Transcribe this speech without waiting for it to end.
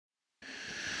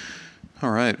All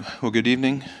right. Well, good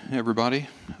evening, everybody.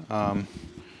 Glad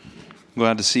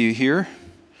to see you here.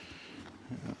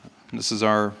 This is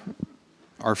our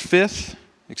fifth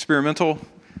experimental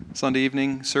Sunday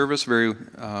evening service. Very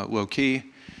low key,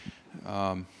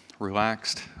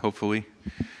 relaxed, hopefully.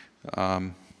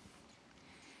 But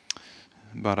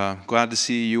glad to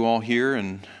see you all here,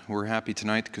 and we're happy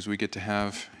tonight because we get to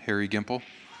have Harry Gimple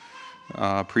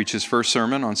preach his first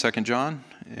sermon on 2 John,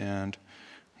 and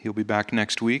he'll be back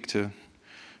next week to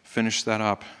finish that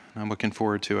up. I'm looking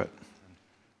forward to it.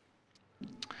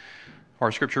 Our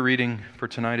scripture reading for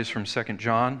tonight is from 2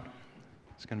 John.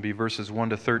 It's going to be verses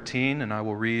 1 to 13, and I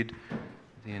will read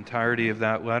the entirety of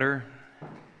that letter,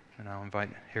 and I'll invite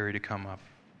Harry to come up.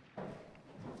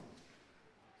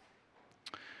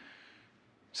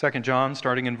 2 John,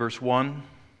 starting in verse 1.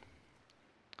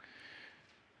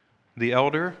 The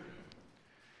elder,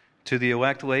 to the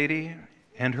elect lady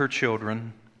and her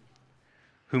children,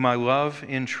 whom I love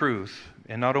in truth,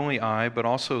 and not only I, but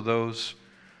also those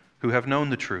who have known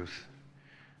the truth,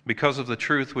 because of the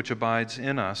truth which abides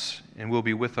in us and will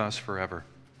be with us forever.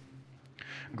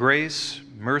 Grace,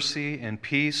 mercy, and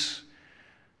peace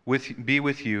be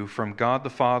with you from God the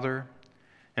Father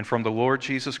and from the Lord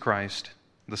Jesus Christ,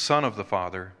 the Son of the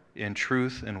Father, in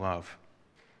truth and love.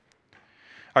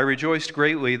 I rejoiced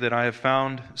greatly that I have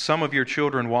found some of your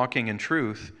children walking in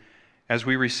truth, as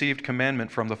we received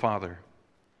commandment from the Father.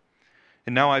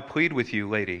 And now I plead with you,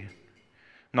 lady,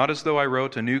 not as though I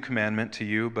wrote a new commandment to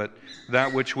you, but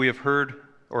that which we have heard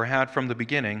or had from the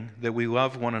beginning, that we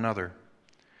love one another.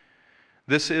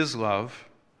 This is love,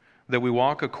 that we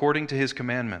walk according to his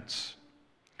commandments.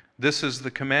 This is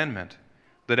the commandment,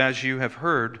 that as you have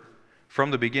heard from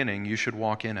the beginning, you should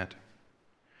walk in it.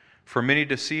 For many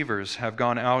deceivers have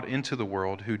gone out into the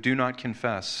world who do not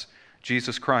confess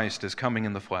Jesus Christ is coming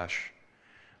in the flesh.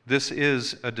 This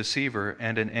is a deceiver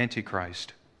and an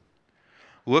antichrist.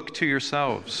 Look to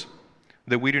yourselves,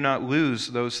 that we do not lose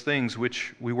those things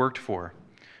which we worked for,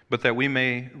 but that we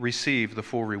may receive the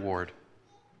full reward.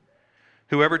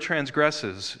 Whoever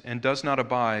transgresses and does not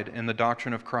abide in the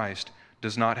doctrine of Christ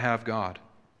does not have God.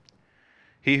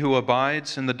 He who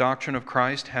abides in the doctrine of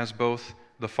Christ has both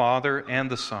the Father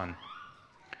and the Son.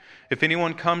 If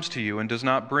anyone comes to you and does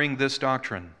not bring this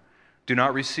doctrine, do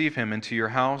not receive him into your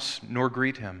house, nor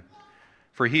greet him,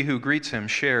 for he who greets him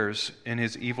shares in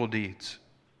his evil deeds.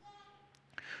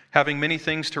 Having many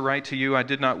things to write to you, I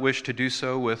did not wish to do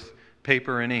so with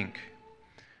paper and ink,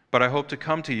 but I hope to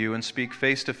come to you and speak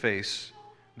face to face,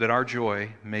 that our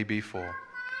joy may be full.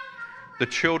 The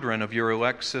children of your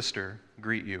elect sister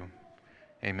greet you.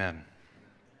 Amen.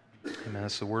 Amen.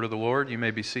 That's the word of the Lord. You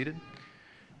may be seated.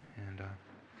 And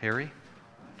Harry,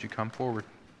 would you come forward?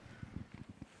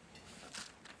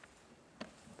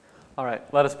 All right,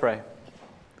 let us pray.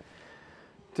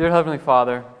 Dear Heavenly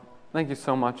Father, thank you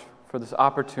so much for this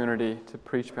opportunity to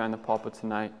preach behind the pulpit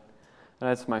tonight. And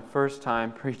it's my first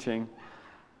time preaching.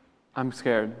 I'm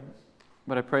scared,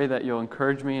 but I pray that you'll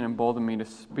encourage me and embolden me to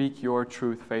speak your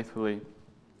truth faithfully,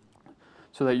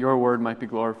 so that your word might be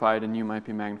glorified and you might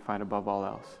be magnified above all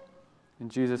else. In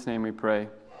Jesus' name we pray,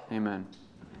 amen.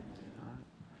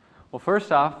 Well,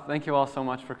 first off, thank you all so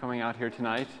much for coming out here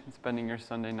tonight and spending your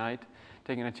Sunday night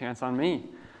taking a chance on me.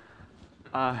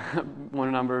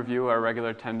 One number of you are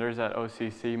regular attenders at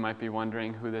OCC might be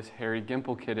wondering who this Harry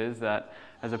Gimple kid is that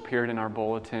has appeared in our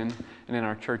bulletin and in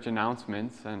our church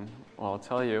announcements. And, well, I'll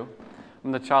tell you,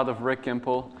 I'm the child of Rick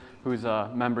Gimple, who's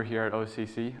a member here at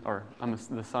OCC, or I'm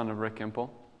the son of Rick Gimple.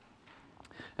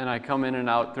 And I come in and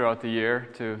out throughout the year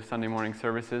to Sunday morning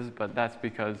services, but that's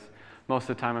because most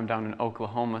of the time I'm down in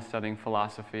Oklahoma studying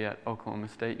philosophy at Oklahoma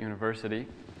State University.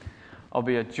 I'll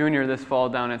be a junior this fall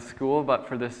down at school, but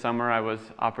for this summer I was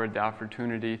offered the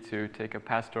opportunity to take a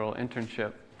pastoral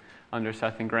internship under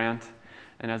Seth and Grant.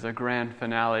 And as a grand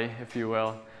finale, if you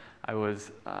will, I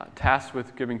was tasked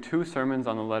with giving 2 sermons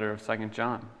on the letter of 2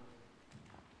 John.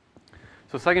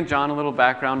 So 2 John, a little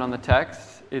background on the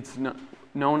text. It's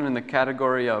known in the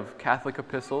category of Catholic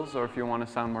epistles, or if you want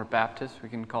to sound more Baptist, we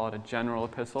can call it a general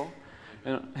epistle.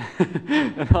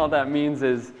 And all that means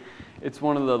is it's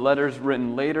one of the letters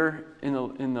written later in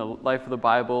the life of the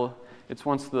Bible. It's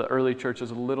once the early church is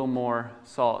has a little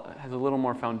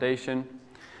more foundation.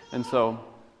 And so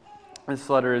this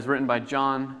letter is written by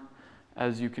John,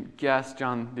 as you can guess,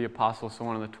 John the Apostle, so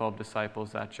one of the 12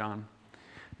 disciples, that John.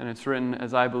 And it's written,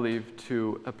 as I believe,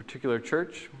 to a particular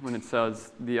church. When it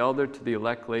says, the elder to the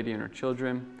elect lady and her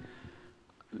children,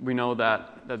 we know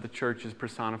that the church is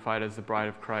personified as the bride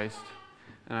of Christ.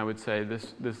 And I would say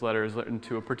this letter is written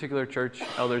to a particular church,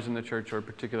 elders in the church, or a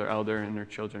particular elder and their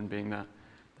children being that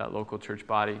local church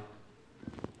body.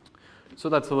 So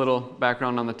that's a little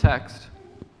background on the text.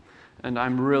 And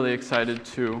I'm really excited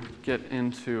to get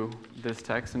into this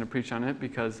text and to preach on it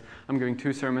because I'm giving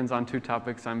 2 sermons on 2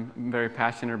 topics I'm very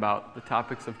passionate about, the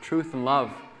topics of truth and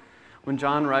love. When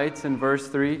John writes in verse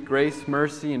 3, "Grace,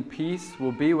 mercy, and peace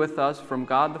will be with us from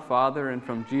God the Father and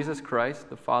from Jesus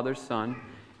Christ, the Father's Son,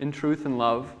 in truth and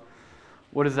love,"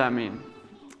 what does that mean?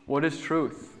 What is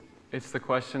truth? It's the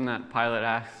question that Pilate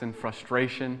asks in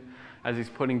frustration as he's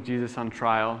putting Jesus on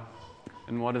trial.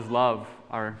 And what is love?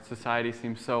 Our society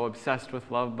seems so obsessed with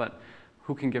love, but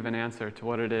who can give an answer to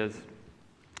what it is?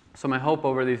 So my hope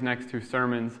over these next 2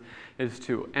 sermons is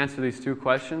to answer these 2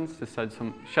 questions, to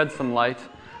shed some light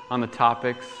on the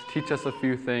topics, teach us a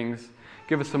few things,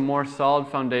 give us a more solid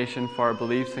foundation for our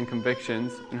beliefs and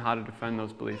convictions, and how to defend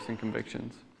those beliefs and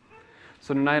convictions.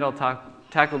 So tonight I'll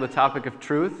tackle the topic of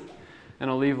truth, and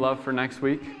I'll leave love for next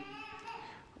week.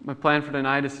 My plan for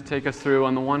tonight is to take us through,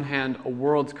 on the one hand, a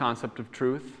world's concept of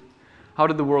truth. How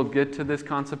did the world get to this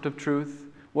concept of truth?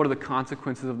 What are the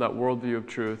consequences of that worldview of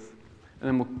truth? And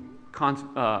then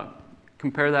we'll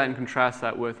compare that and contrast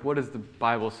that with what does the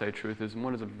Bible say truth is, and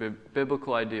what is a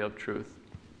biblical idea of truth.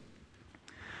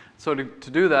 So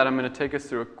to do that, I'm going to take us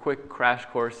through a quick crash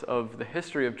course of the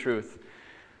history of truth,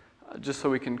 just so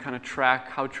we can kind of track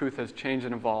how truth has changed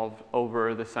and evolved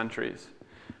over the centuries.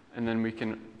 And then we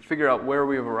can figure out where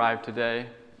we have arrived today,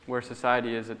 where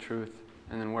society is at truth,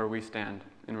 and then where we stand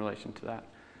in relation to that.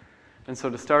 And so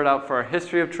to start out for our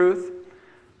history of truth,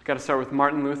 we've got to start with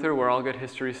Martin Luther, where all good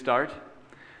histories start.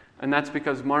 And that's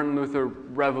because Martin Luther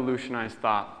revolutionized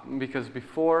thought. Because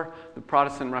before the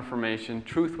Protestant Reformation,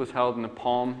 truth was held in the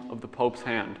palm of the Pope's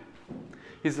hand.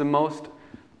 He's the most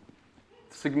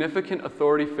significant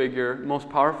authority figure, most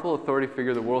powerful authority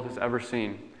figure the world has ever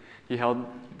seen. He held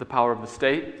the power of the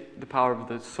state, the power of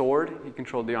the sword. He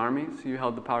controlled the armies. He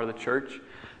held the power of the church.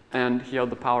 And he held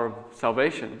the power of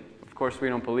salvation. Of course, we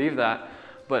don't believe that.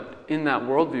 But in that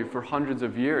worldview, for hundreds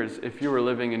of years, if you were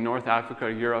living in North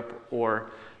Africa, Europe,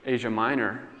 or Asia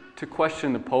Minor, to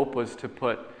question the Pope was to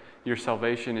put your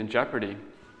salvation in jeopardy.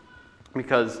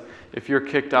 Because if you're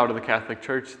kicked out of the Catholic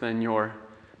Church, then you're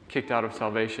kicked out of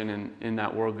salvation in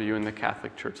that worldview in the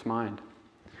Catholic Church's mind.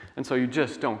 And so you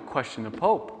just don't question the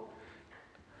Pope.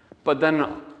 But then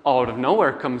out of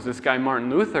nowhere comes this guy Martin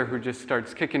Luther who just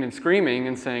starts kicking and screaming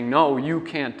and saying, no, you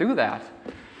can't do that.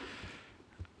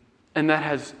 And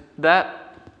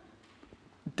that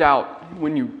doubt,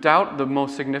 when you doubt the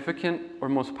most significant or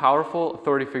most powerful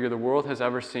authority figure the world has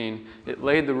ever seen, it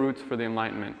laid the roots for the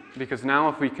Enlightenment. Because now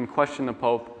if we can question the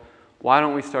Pope, why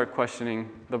don't we start questioning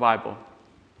the Bible?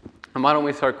 And why don't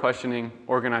we start questioning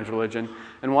organized religion?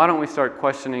 And why don't we start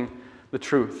questioning the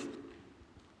truth?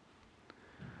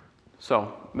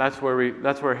 So that's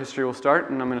where history will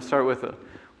start, and I'm going to start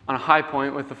on a high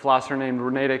point with a philosopher named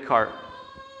René Descartes.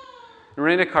 And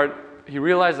René Descartes, he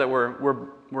realized that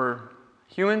we're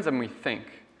humans and we think.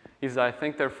 He's the I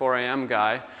think, therefore I am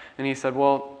guy. And he said,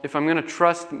 well, if I'm going to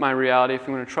trust my reality, if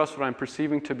I'm going to trust what I'm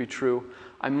perceiving to be true,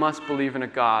 I must believe in a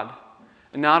God.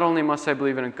 And not only must I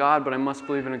believe in a God, but I must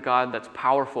believe in a God that's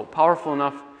powerful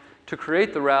enough to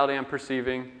create the reality I'm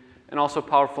perceiving, and also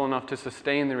powerful enough to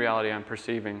sustain the reality I'm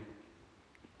perceiving.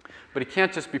 But he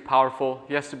can't just be powerful,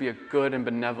 he has to be a good and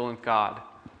benevolent God.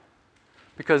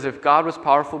 Because if God was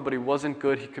powerful but he wasn't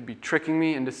good, he could be tricking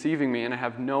me and deceiving me, and I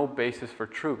have no basis for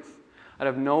truth. I'd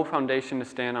have no foundation to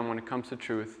stand on when it comes to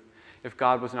truth if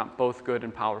God was not both good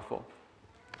and powerful.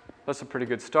 That's a pretty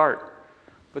good start.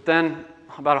 But then,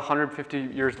 about 150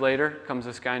 years later, comes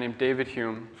this guy named David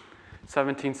Hume,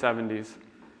 1770s.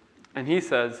 And he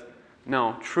says,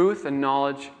 no, truth and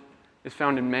knowledge is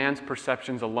found in man's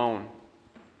perceptions alone.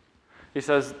 He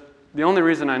says, the only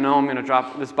reason I know I'm going to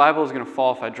drop, this Bible is going to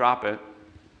fall if I drop it,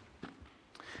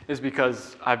 is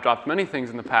because I've dropped many things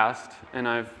in the past, and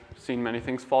I've seen many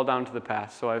things fall down to the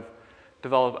past. So I've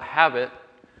developed a habit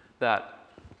that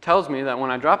tells me that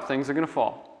when I drop things, they're going to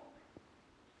fall.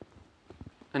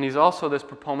 And he's also this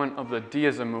proponent of the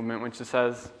deism movement, which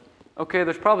says, okay,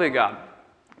 there's probably a God.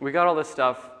 We got all this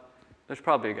stuff. There's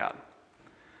probably a God.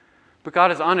 But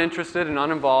God is uninterested and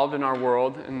uninvolved in our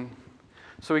world, and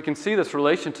so we can see this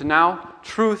relation to now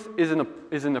truth is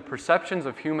in the perceptions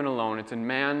of human alone. It's in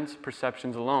man's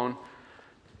perceptions alone.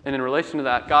 And in relation to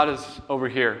that, God is over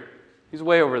here. He's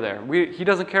way over there. He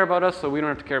doesn't care about us, so we don't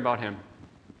have to care about him.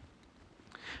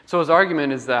 So his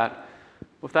argument is that,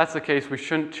 well, if that's the case, we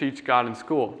shouldn't teach God in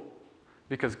school,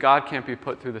 because God can't be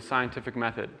put through the scientific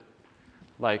method,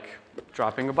 like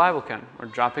dropping a Bible can or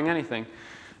dropping anything.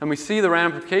 And we see the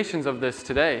ramifications of this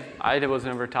today. I was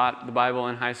never taught the Bible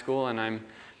in high school, and I'm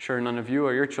sure none of you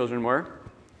or your children were.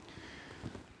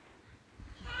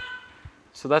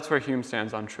 So that's where Hume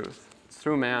stands on truth. It's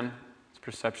through man, it's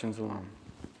perceptions alone.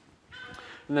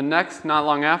 And the next, not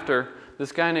long after,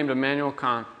 this guy named Immanuel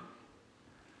Kant,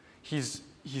 he's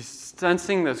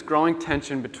sensing this growing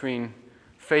tension between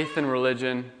faith and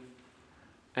religion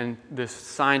and this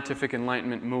scientific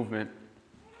enlightenment movement.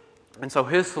 And so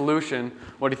his solution,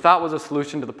 what he thought was a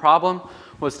solution to the problem,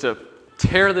 was to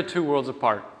tear the two worlds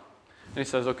apart. And he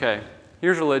says, okay,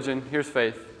 here's religion, here's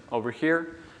faith over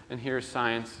here, and here's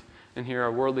science, and here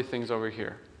are worldly things over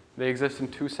here. They exist in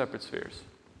two separate spheres.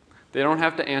 They don't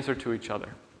have to answer to each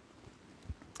other.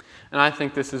 And I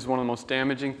think this is one of the most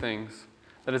damaging things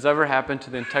that has ever happened to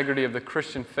the integrity of the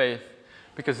Christian faith,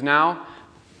 because now,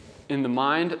 in the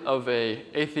mind of an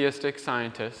atheistic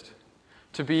scientist,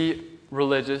 to be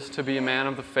religious, to be a man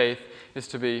of the faith, is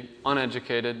to be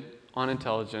uneducated,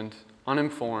 unintelligent,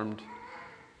 uninformed,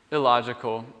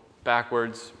 illogical,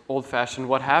 backwards, old-fashioned,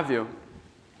 what have you.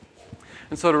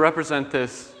 And so to represent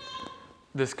this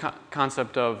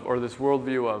concept of, or this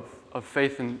worldview of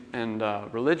faith and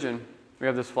religion, we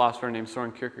have this philosopher named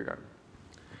Soren Kierkegaard.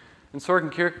 And Soren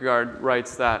Kierkegaard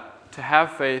writes that to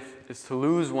have faith is to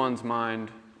lose one's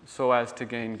mind so as to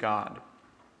gain God.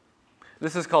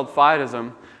 This is called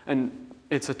Fideism, and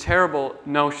it's a terrible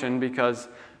notion because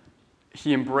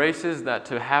he embraces that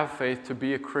to have faith, to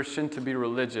be a Christian, to be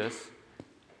religious,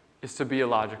 is to be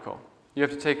illogical. You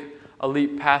have to take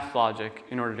elite path logic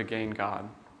in order to gain God.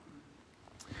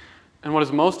 And what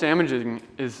is most damaging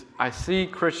is I see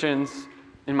Christians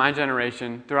in my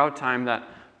generation throughout time that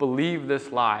believe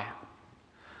this lie,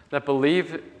 that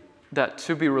believe that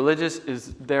to be religious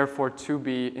is therefore to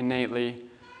be innately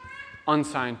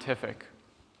unscientific.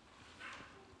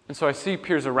 And so I see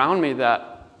peers around me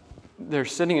that they're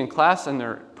sitting in class and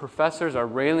their professors are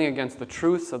railing against the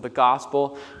truths of the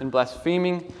gospel and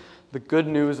blaspheming the good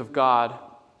news of God,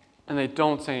 and they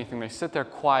don't say anything. They sit there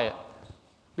quiet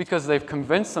because they've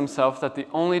convinced themselves that the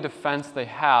only defense they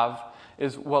have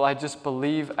is, well, I just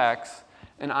believe X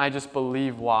and I just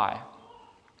believe Y.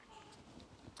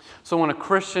 So when a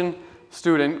Christian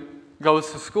student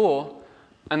goes to school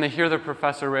and they hear their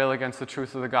professor rail against the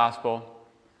truth of the gospel,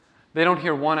 they don't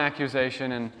hear one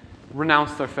accusation and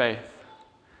renounce their faith.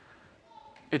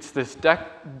 It's this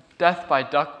death by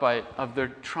duck bite of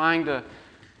they're trying to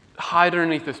hide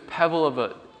underneath this pebble of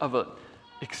a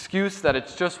excuse that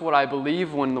it's just what I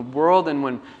believe, when the world and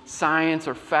when science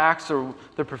or facts or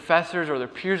their professors or their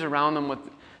peers around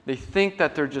them, they think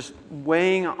that they're just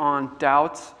weighing on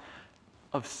doubts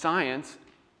of science,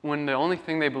 when the only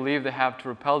thing they believe they have to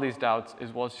repel these doubts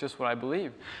is, well, it's just what I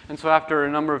believe. And so after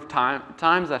a number of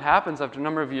times that happens, after a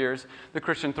number of years, the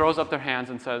Christian throws up their hands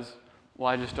and says, well,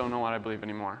 I just don't know what I believe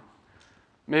anymore.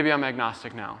 Maybe I'm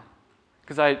agnostic now.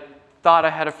 Because I thought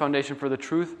I had a foundation for the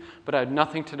truth, but I had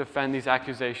nothing to defend these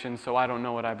accusations, so I don't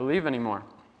know what I believe anymore.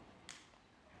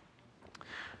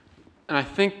 And I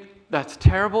think that's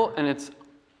terrible, and it's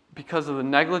because of the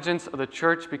negligence of the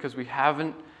church, because we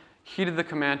haven't heeded the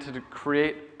command to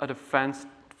create a defense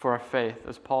for our faith,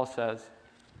 as Paul says.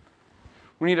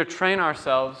 We need to train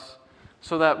ourselves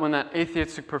so that when that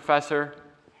atheistic professor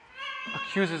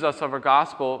accuses us of our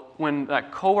gospel, when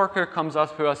that coworker comes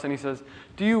up to us and he says,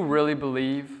 do you really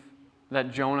believe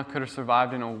that Jonah could have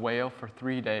survived in a whale for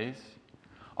 3 days?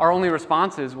 Our only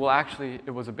response is, well, actually,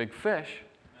 it was a big fish.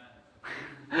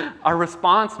 Our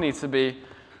response needs to be,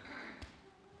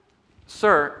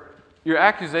 sir, your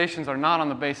accusations are not on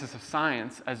the basis of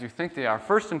science as you think they are.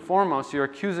 First and foremost, you're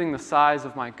accusing the size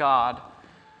of my God.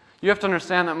 You have to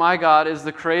understand that my God is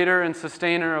the creator and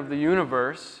sustainer of the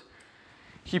universe.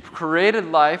 He created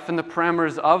life and the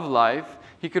parameters of life.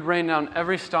 He could rain down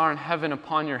every star in heaven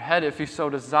upon your head if he so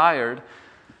desired.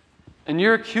 And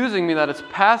you're accusing me that it's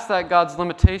past that God's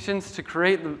limitations to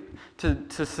create,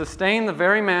 to sustain the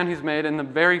very man he's made and the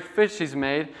very fish he's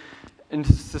made, and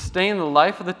to sustain the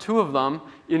life of the two of them.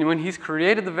 And when he's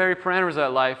created the very parameters of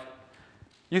that life,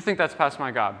 you think that's past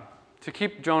my God, to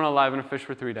keep Jonah alive in a fish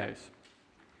for 3 days.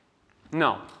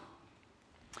 No.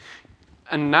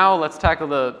 And now let's tackle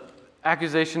the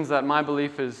accusations that my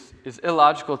belief is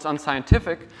illogical, it's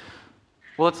unscientific.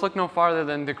 Well, let's look no farther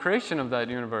than the creation of that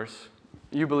universe.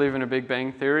 You believe in a Big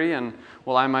Bang theory, and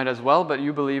well, I might as well, but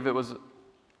you believe it was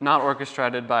not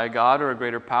orchestrated by a God or a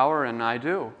greater power, and I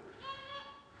do.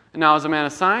 And now, as a man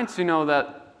of science, you know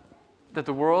that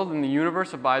the world and the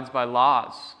universe abides by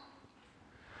laws.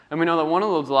 And we know that one of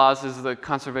those laws is the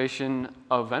conservation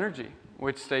of energy,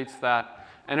 which states that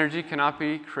energy cannot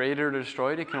be created or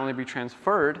destroyed, it can only be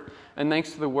transferred. And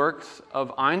thanks to the works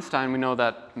of Einstein, we know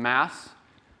that mass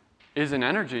is an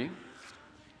energy.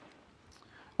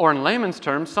 Or in layman's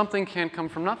terms, something can't come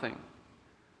from nothing.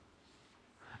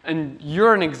 And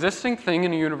you're an existing thing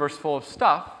in a universe full of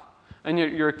stuff, and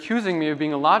you're accusing me of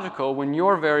being illogical when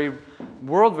your very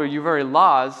worldview, your very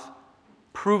laws,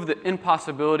 prove the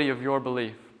impossibility of your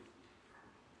belief.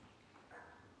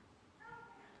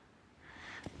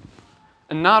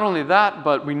 And not only that,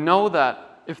 but we know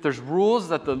that if there's rules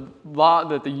that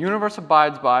the universe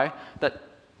abides by, that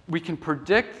we can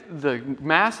predict the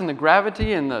mass and the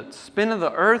gravity and the spin of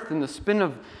the earth and the spin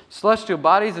of celestial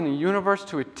bodies in the universe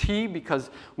to a T, because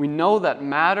we know that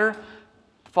matter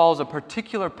follows a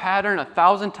particular pattern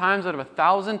 1,000 times out of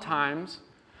 1,000 times.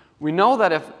 We know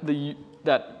that if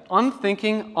that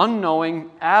unthinking,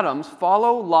 unknowing atoms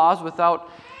follow laws without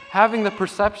having the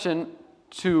perception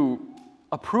to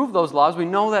approve those laws, we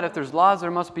know that if there's laws,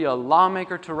 there must be a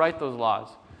lawmaker to write those laws.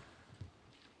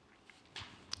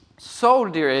 So,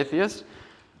 dear atheist,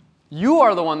 you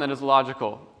are the one that is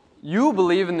logical. You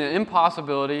believe in the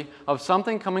impossibility of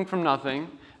something coming from nothing,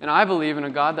 and I believe in a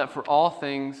God that for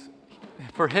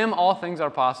Him all things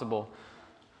are possible.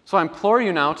 So I implore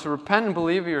you now to repent and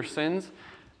believe of your sins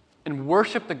and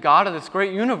worship the God of this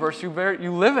great universe you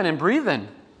live in and breathe in.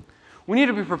 We need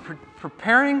to be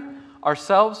preparing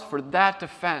ourselves for that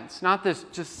defense, not this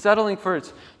just settling for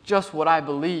it's just what I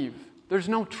believe. There's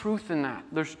no truth in that.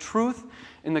 There's truth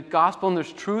in the gospel, and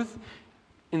there's truth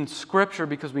in Scripture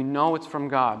because we know it's from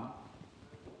God.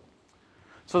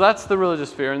 So that's the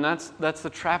religious fear, and that's the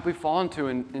trap we fall into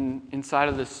inside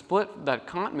of this split that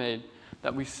Kant made,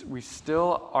 that we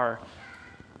still are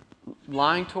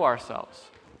lying to ourselves.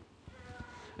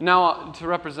 And now, to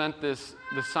represent the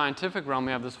scientific realm,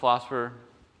 we have this philosopher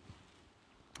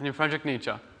named Friedrich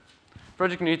Nietzsche.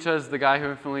 Friedrich Nietzsche is the guy who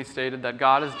infamously stated that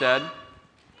God is dead.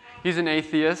 He's an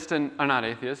atheist, not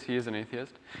atheist, he is an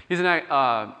atheist. He's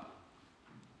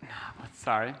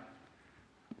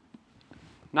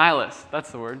nihilist,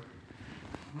 that's the word.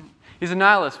 He's a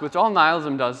nihilist, which all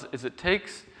nihilism does is it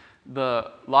takes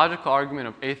the logical argument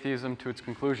of atheism to its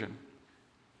conclusion.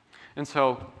 And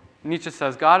so Nietzsche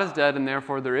says, God is dead, and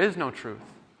therefore there is no truth.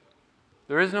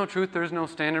 There is no truth, there is no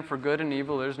standard for good and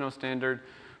evil, there is no standard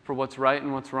for what's right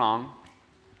and what's wrong.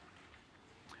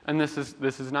 And this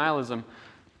is nihilism.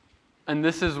 And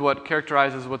this is what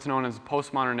characterizes what's known as the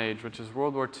postmodern age, which is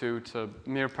World War II to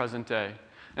mere present day.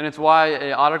 And it's why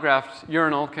an autographed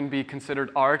urinal can be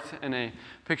considered art and a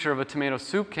picture of a tomato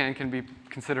soup can be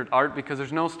considered art, because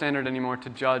there's no standard anymore to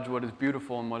judge what is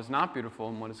beautiful and what is not beautiful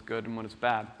and what is good and what is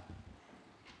bad.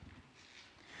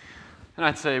 And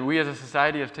I'd say we as a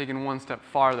society have taken one step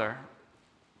farther,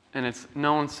 and it's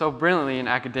known so brilliantly in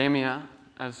academia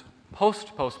as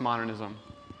postmodernism,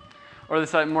 or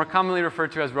this more commonly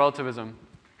referred to as relativism,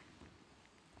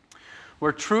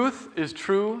 where truth is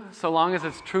true so long as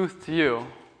it's truth to you.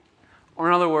 Or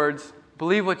in other words,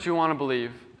 believe what you want to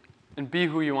believe and be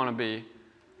who you want to be.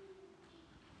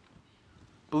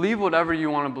 Believe whatever you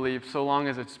want to believe so long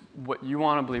as it's what you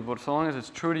want to believe, so long as it's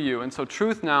true to you. And so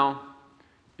truth now,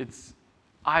 it's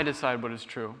I decide what is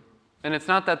true. And it's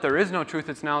not that there is no truth,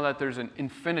 it's now that there's an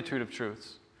infinitude of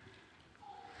truths.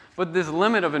 But this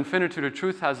limit of infinitude of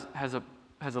truth has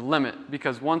a limit,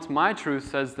 because once my truth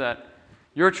says that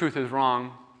your truth is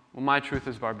wrong, well, my truth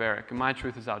is barbaric, and my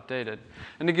truth is outdated.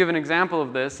 And to give an example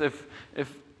of this, if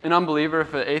an unbeliever,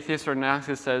 if an atheist or an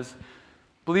agnostic says,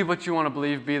 believe what you want to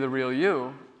believe, be the real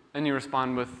you, and you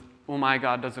respond with, well, my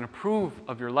God doesn't approve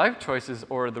of your life choices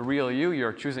or the real you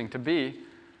you're choosing to be,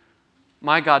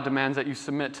 my God demands that you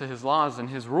submit to His laws and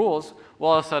His rules,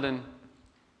 well, all of a sudden,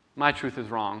 my truth is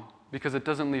wrong, because it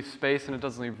doesn't leave space and it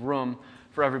doesn't leave room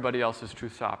for everybody else's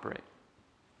truth to operate.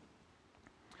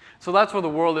 So that's where the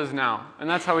world is now, and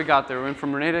that's how we got there. We went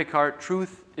from René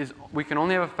Descartes, we can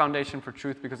only have a foundation for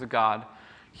truth because of God.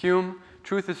 Hume,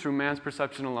 truth is through man's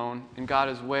perception alone, and God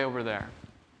is way over there.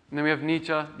 And then we have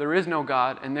Nietzsche, there is no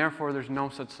God, and therefore there's no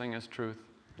such thing as truth.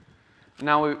 And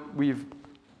now we've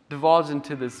divulged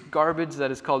into this garbage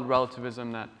that is called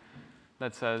relativism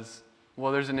that says,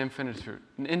 well, there's an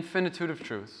infinitude of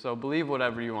truth, so believe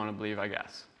whatever you want to believe, I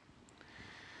guess.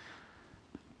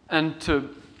 And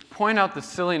to point out the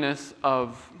silliness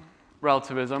of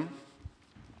relativism,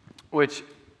 which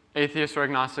atheist or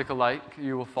agnostic alike,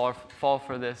 you will fall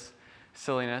for this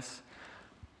silliness.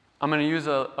 I'm going to use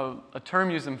a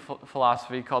term used in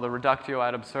philosophy called the reductio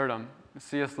ad absurdum.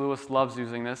 C.S. Lewis loves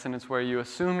using this, and it's where you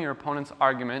assume your opponent's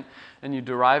argument and you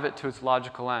derive it to its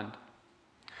logical end.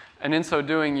 And in so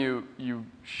doing, you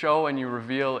show and you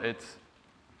reveal its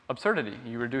absurdity.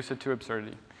 You reduce it to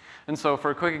absurdity. And so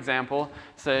for a quick example,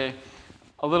 say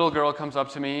a little girl comes up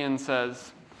to me and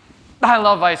says, I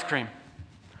love ice cream.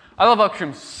 I love ice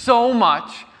cream so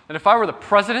much that if I were the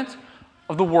president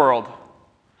of the world,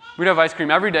 we'd have ice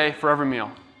cream every day for every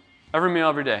meal. every meal,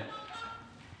 every day.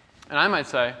 And I might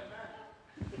say,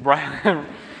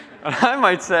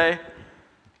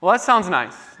 well, that sounds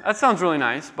nice. That sounds really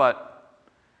nice, but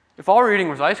if all we're eating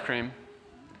was ice cream,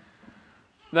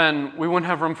 then we wouldn't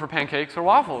have room for pancakes or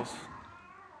waffles.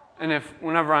 And if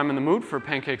whenever I'm in the mood for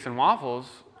pancakes and waffles,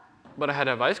 but I had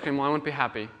to have ice cream, well, I wouldn't be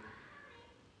happy.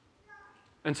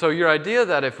 And so your idea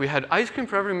that if we had ice cream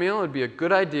for every meal, it would be a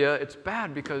good idea, it's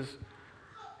bad because,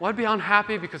 well, I'd be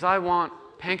unhappy because I want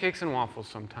pancakes and waffles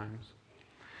sometimes.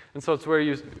 And so it's where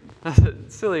you, that's a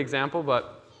silly example,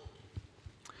 but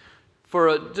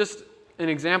for just an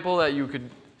example that you could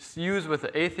use with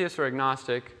an atheist or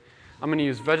agnostic, I'm going to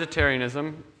use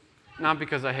vegetarianism, not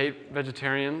because I hate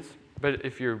vegetarians, but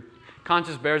if your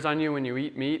conscience bears on you when you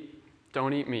eat meat,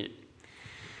 don't eat meat.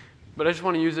 But I just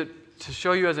want to use it to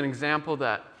show you as an example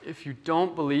that if you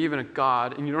don't believe in a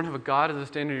God, and you don't have a God as a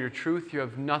standard of your truth, you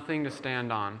have nothing to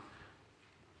stand on.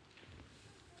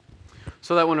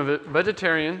 So that when a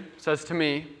vegetarian says to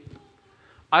me,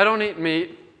 I don't eat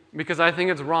meat because I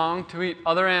think it's wrong to eat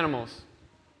other animals,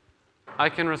 I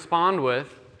can respond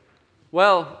with,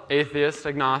 well, atheist,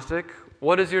 agnostic,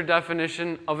 what is your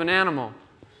definition of an animal?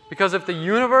 Because if the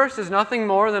universe is nothing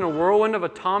more than a whirlwind of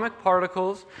atomic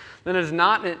particles, then it is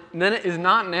not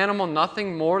an animal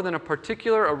nothing more than a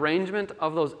particular arrangement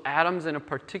of those atoms in a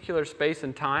particular space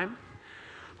and time?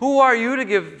 Who are you to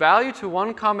give value to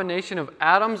one combination of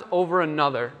atoms over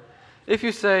another? If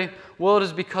you say, well, it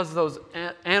is because those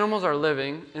animals are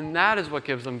living, and that is what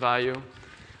gives them value,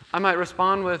 I might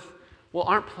respond with, well,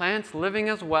 aren't plants living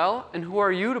as well? And who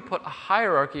are you to put a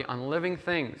hierarchy on living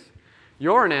things?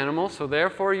 You're an animal, so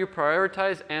therefore you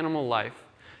prioritize animal life.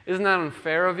 Isn't that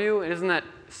unfair of you? Isn't that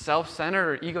self-centered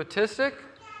or egotistic?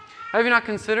 Have you not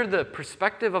considered the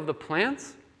perspective of the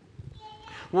plants?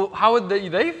 Well, how would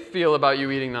they feel about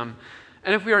you eating them?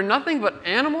 And if we are nothing but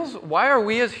animals, why are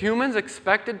we as humans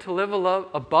expected to live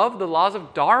above the laws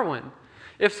of Darwin?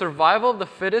 If survival of the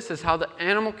fittest is how the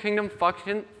animal kingdom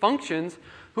functions,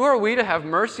 who are we to have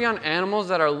mercy on animals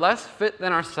that are less fit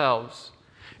than ourselves?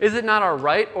 Is it not our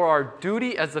right or our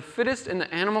duty as the fittest in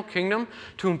the animal kingdom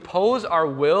to impose our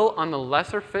will on the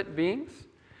lesser fit beings?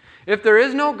 If there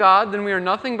is no God, then we are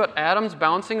nothing but atoms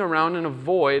bouncing around in a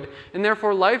void, and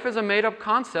therefore life is a made-up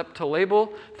concept to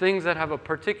label things that have a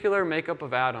particular makeup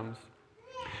of atoms.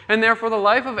 And therefore the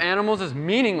life of animals is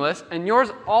meaningless, and yours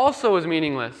also is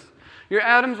meaningless. Your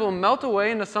atoms will melt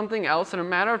away into something else in a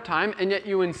matter of time, and yet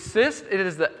you insist it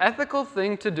is the ethical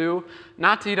thing to do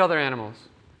not to eat other animals.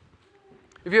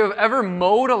 If you have ever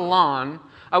mowed a lawn,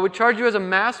 I would charge you as a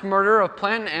mass murderer of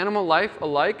plant and animal life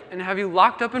alike and have you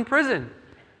locked up in prison.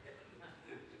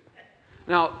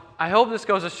 Now, I hope this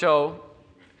goes to show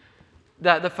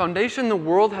that the foundation the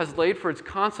world has laid for its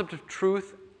concept of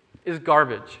truth is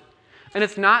garbage. And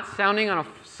it's not sounding on a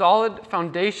solid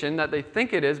foundation that they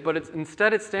think it is, but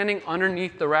instead it's standing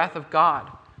underneath the wrath of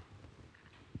God.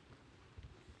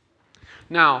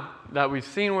 Now, that we've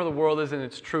seen where the world is in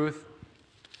its truth,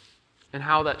 and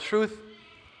how that truth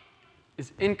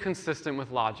is inconsistent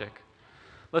with logic,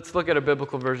 let's look at a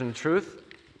biblical version of truth.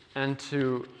 And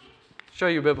to show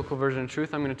you a biblical version of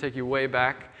truth, I'm going to take you way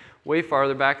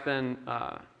farther back than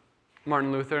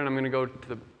Martin Luther, and I'm going to go to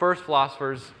the first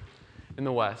philosophers in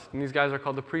the West. And these guys are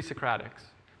called the pre-Socratics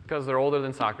because they're older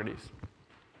than Socrates.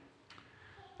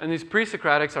 And these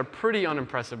pre-Socratics are pretty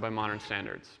unimpressive by modern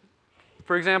standards.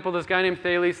 For example, this guy named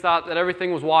Thales thought that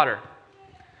everything was water.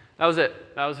 That was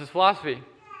it. That was his philosophy.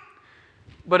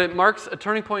 But it marks a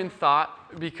turning point in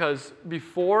thought because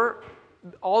before,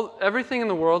 everything in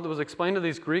the world was explained to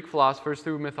these Greek philosophers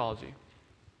through mythology.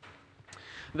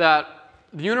 That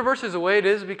the universe is the way it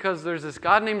is because there's this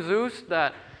god named Zeus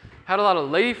that had a lot of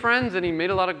lady friends and he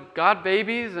made a lot of god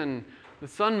babies, and the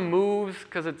sun moves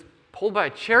because it's pulled by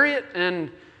a chariot, and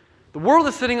the world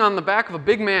is sitting on the back of a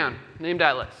big man named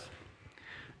Atlas.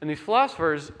 And these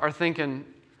philosophers are thinking,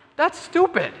 that's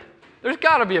stupid. There's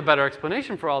got to be a better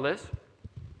explanation for all this.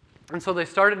 And so they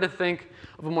started to think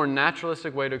of a more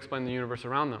naturalistic way to explain the universe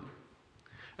around them.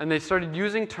 And they started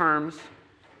using terms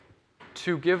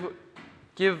to give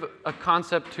a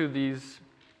concept to these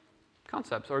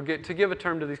concepts, or to give a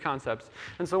term to these concepts.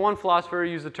 And so one philosopher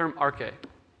used the term arche,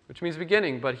 which means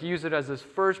beginning, but he used it as this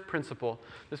first principle,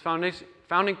 this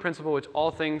founding principle which all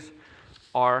things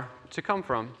are to come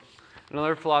from.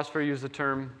 Another philosopher used the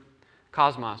term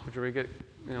cosmos, which we get,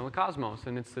 the cosmos,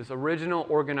 and it's this original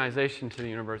organization to the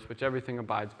universe which everything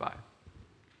abides by.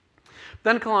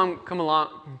 Then comes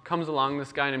along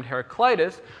this guy named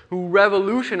Heraclitus, who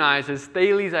revolutionizes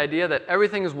Thales' idea that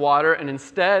everything is water and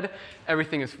instead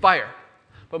everything is fire.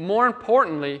 But more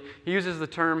importantly, he uses the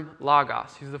term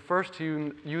logos. He's the first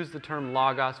to use the term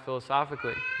logos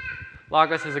philosophically.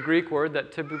 Logos is a Greek word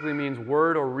that typically means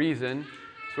word or reason.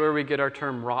 It's where we get our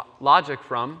term logic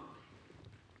from.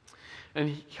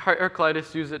 And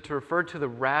Heraclitus used it to refer to the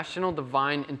rational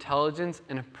divine intelligence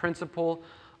and a principle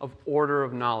of order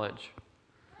of knowledge.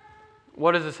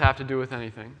 What does this have to do with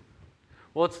anything?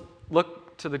 Well, let's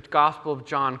look to the Gospel of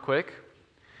John quick.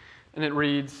 And it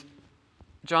reads,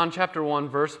 John chapter 1,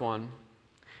 verse 1.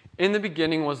 In the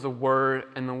beginning was the Word,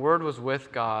 and the Word was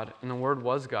with God, and the Word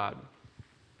was God.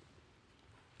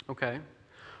 Okay.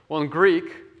 Well, in Greek,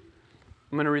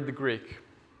 I'm going to read the Greek.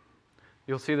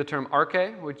 You'll see the term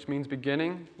arche, which means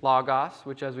beginning, logos,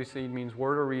 which as we see means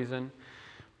word or reason,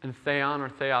 and theon or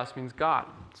theos means God.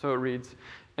 So it reads,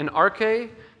 en arche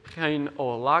kain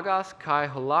o logos kai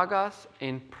hologos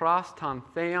en pros ton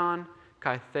theon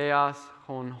kai theos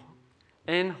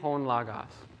en hon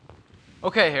logos.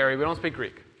 Okay, Harry, we don't speak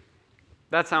Greek.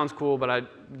 That sounds cool, but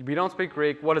we don't speak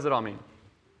Greek. What does it all mean?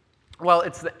 Well,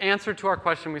 it's the answer to our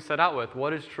question we set out with.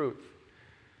 What is truth?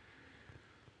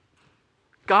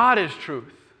 God is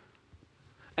truth.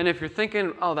 And if you're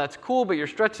thinking, oh, that's cool, but you're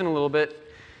stretching a little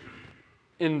bit,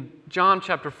 in John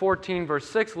chapter 14, verse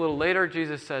 6, a little later,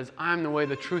 Jesus says, I'm the way,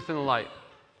 the truth, and the light.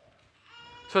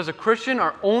 So as a Christian,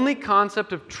 our only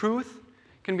concept of truth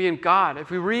can be in God.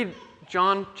 If we read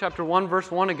John chapter 1, verse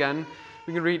 1 again,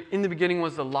 we can read, in the beginning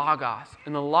was the Logos,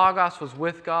 and the Logos was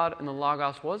with God, and the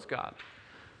Logos was God.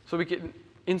 So we could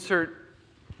insert,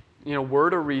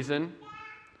 word or reason,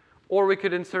 or we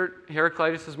could insert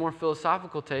Heraclitus' more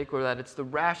philosophical take, where that it's the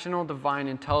rational divine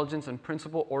intelligence and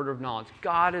principal order of knowledge.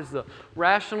 God is the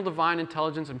rational divine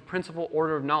intelligence and principal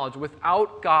order of knowledge.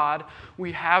 Without God,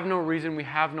 we have no reason, we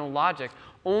have no logic.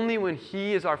 Only when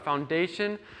He is our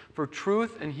foundation for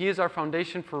truth and He is our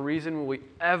foundation for reason will we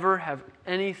ever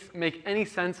make any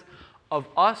sense of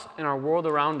us and our world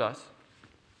around us.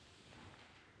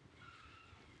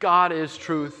 God is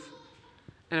truth.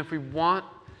 And if we want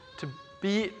to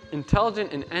be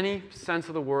intelligent in any sense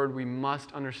of the word, we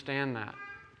must understand that.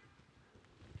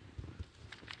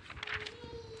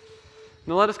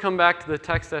 Now let us come back to the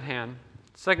text at hand,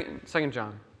 2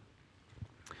 John.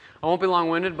 I won't be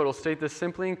long-winded, but I'll state this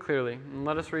simply and clearly. And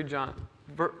let us read 2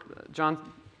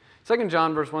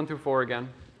 John, verse 1 through 4 again.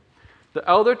 The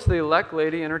elder to the elect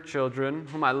lady and her children,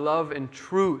 whom I love in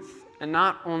truth, and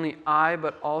not only I,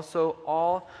 but also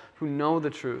all who know the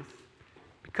truth,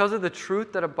 because of the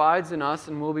truth that abides in us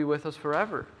and will be with us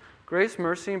forever. Grace,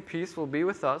 mercy, and peace will be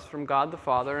with us from God the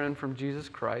Father and from Jesus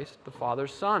Christ, the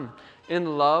Father's Son, in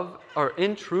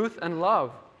truth and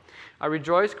love. I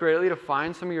rejoice greatly to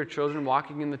find some of your children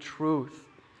walking in the truth,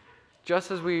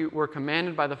 just as we were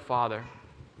commanded by the Father.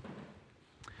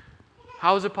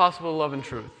 How is it possible to love in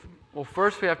truth? Well,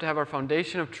 first we have to have our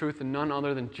foundation of truth in none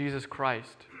other than Jesus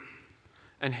Christ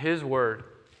and His Word.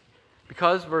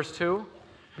 Because, verse 2,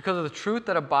 because of the truth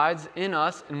that abides in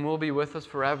us and will be with us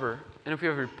forever. And if we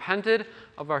have repented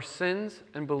of our sins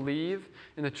and believe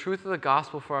in the truth of the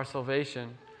gospel for our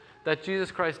salvation, that Jesus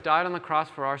Christ died on the cross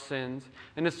for our sins,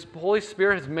 and His Holy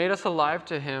Spirit has made us alive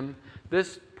to Him,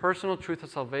 this personal truth of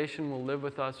salvation will live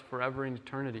with us forever in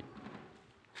eternity.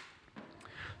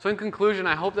 So in conclusion,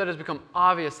 I hope that it has become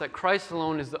obvious that Christ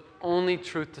alone is the only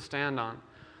truth to stand on.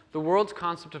 The world's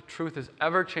concept of truth is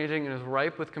ever-changing and is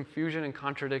ripe with confusion and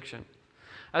contradiction.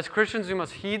 As Christians, we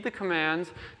must heed the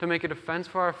commands to make a defense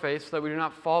for our faith so that we do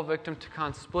not fall victim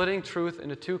to splitting truth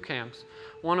into two camps,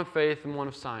 one of faith and one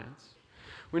of science.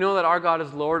 We know that our God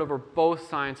is Lord over both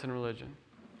science and religion.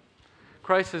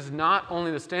 Christ is not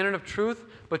only the standard of truth,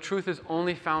 but truth is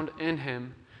only found in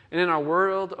Him. And in our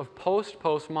world of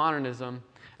postmodernism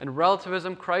and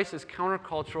relativism, Christ is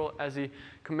countercultural as He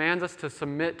commands us to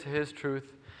submit to His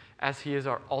truth as He is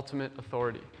our ultimate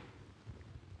authority.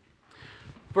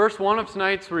 Verse 1 of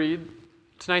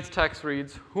tonight's text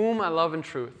reads, whom I love in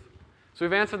truth. So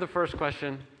we've answered the first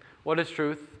question, what is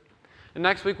truth? And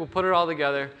next week we'll put it all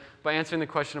together by answering the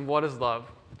question of what is love,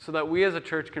 so that we as a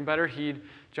church can better heed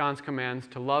John's commands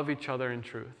to love each other in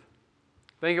truth.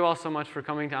 Thank you all so much for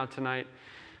coming out tonight.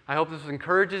 I hope this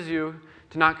encourages you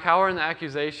to not cower in the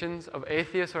accusations of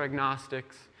atheists or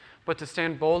agnostics, but to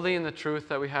stand boldly in the truth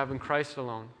that we have in Christ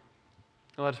alone.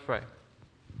 Now let us pray.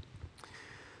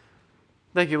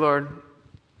 Thank you, Lord,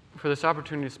 for this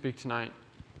opportunity to speak tonight.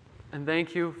 And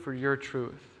thank you for your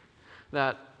truth,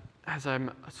 that as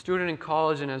I'm a student in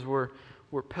college and as we're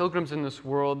pilgrims in this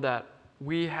world, that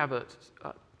we have a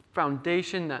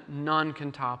foundation that none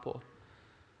can topple,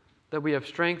 that we have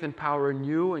strength and power in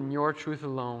you and your truth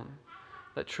alone,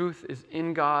 that truth is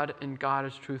in God and God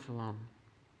is truth alone.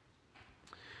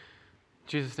 In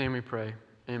Jesus' name we pray.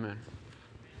 Amen.